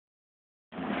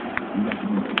I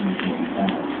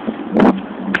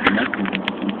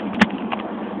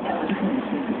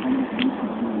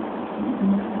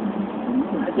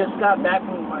just got back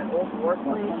from my old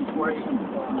workplace where I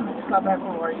just got back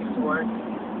from where I used to work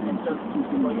and took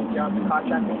a job, a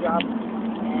contracting job,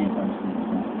 and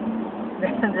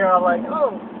they're all like,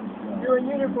 "Oh, you're in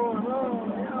uniform! Oh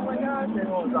my gosh!"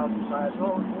 Everyone was all surprised.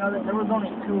 Well, you know, there was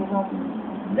only two of them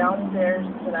downstairs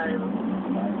that actually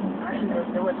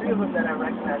there were three of them that I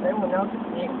recognized. Everyone else is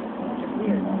new, which is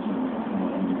weird.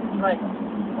 It's like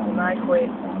when I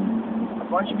quit, a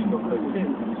bunch of people quit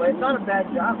too, but it's not a bad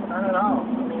job, not at all.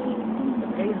 I mean, the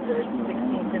pay's good,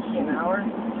 $16.50 an hour.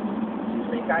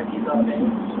 Make IDs all day.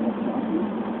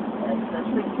 That's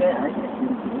pretty good, I think.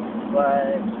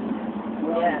 But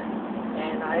yeah,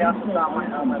 and I also saw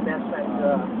my best friend's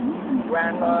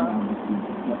grandma,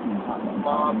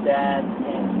 mom, dad,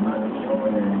 and auntie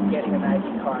over there getting an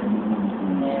ID card.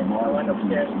 And I went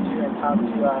upstairs too and talked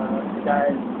to the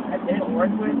guys I didn't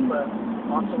work with, but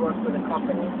also worked for the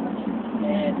company.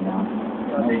 And you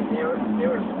know, they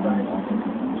were surprised.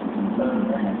 So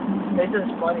it's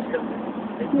just funny because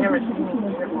they've never seen me in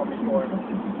uniform before,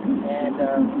 and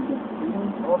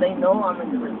well, they know I'm in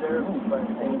the reserve, but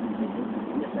they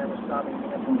just never saw me in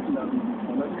uniform. So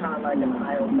it was kind of like an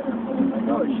eye opener for them. Like,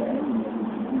 oh shit,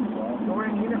 you're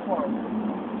wearing uniform.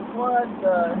 What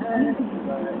the heck?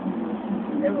 But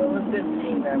it was good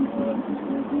seeing them. It was,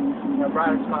 you know,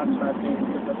 brought a smile to my face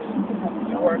because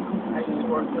I used to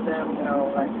work with them. You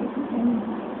know, like,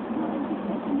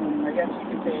 I guess you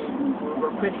could say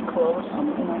we're pretty close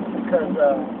because,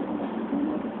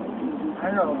 I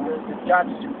don't know, the job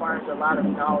just requires a lot of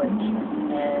knowledge,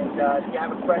 and if you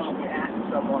have a question, you ask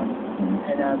someone,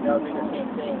 and they'll do the same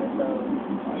thing, so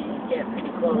you get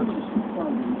pretty close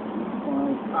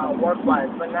work-wise,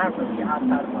 but not really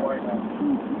outside of work.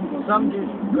 Some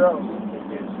dudes, girls, they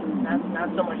do,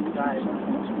 not so much the guys.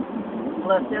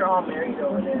 Plus, they're all married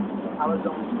over there. I was the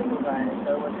only single guy,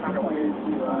 so it was kind of weird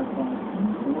to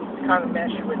kind of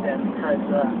mesh with them because,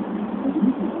 I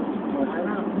don't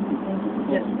know,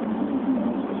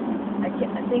 I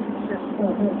think it's just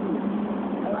a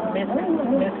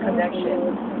misconnection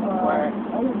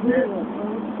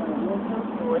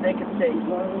where they could say,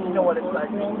 you know what it's like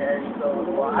being married, so,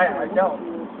 well, I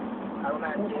don't. I don't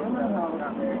have kids, I'm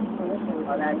not married,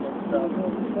 all that good stuff.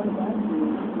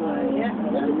 Yeah,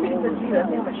 it's pretty good to see. I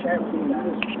think I'm going to share it with you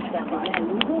guys. Stand by.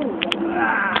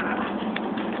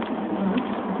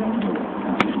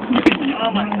 Oh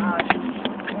my gosh.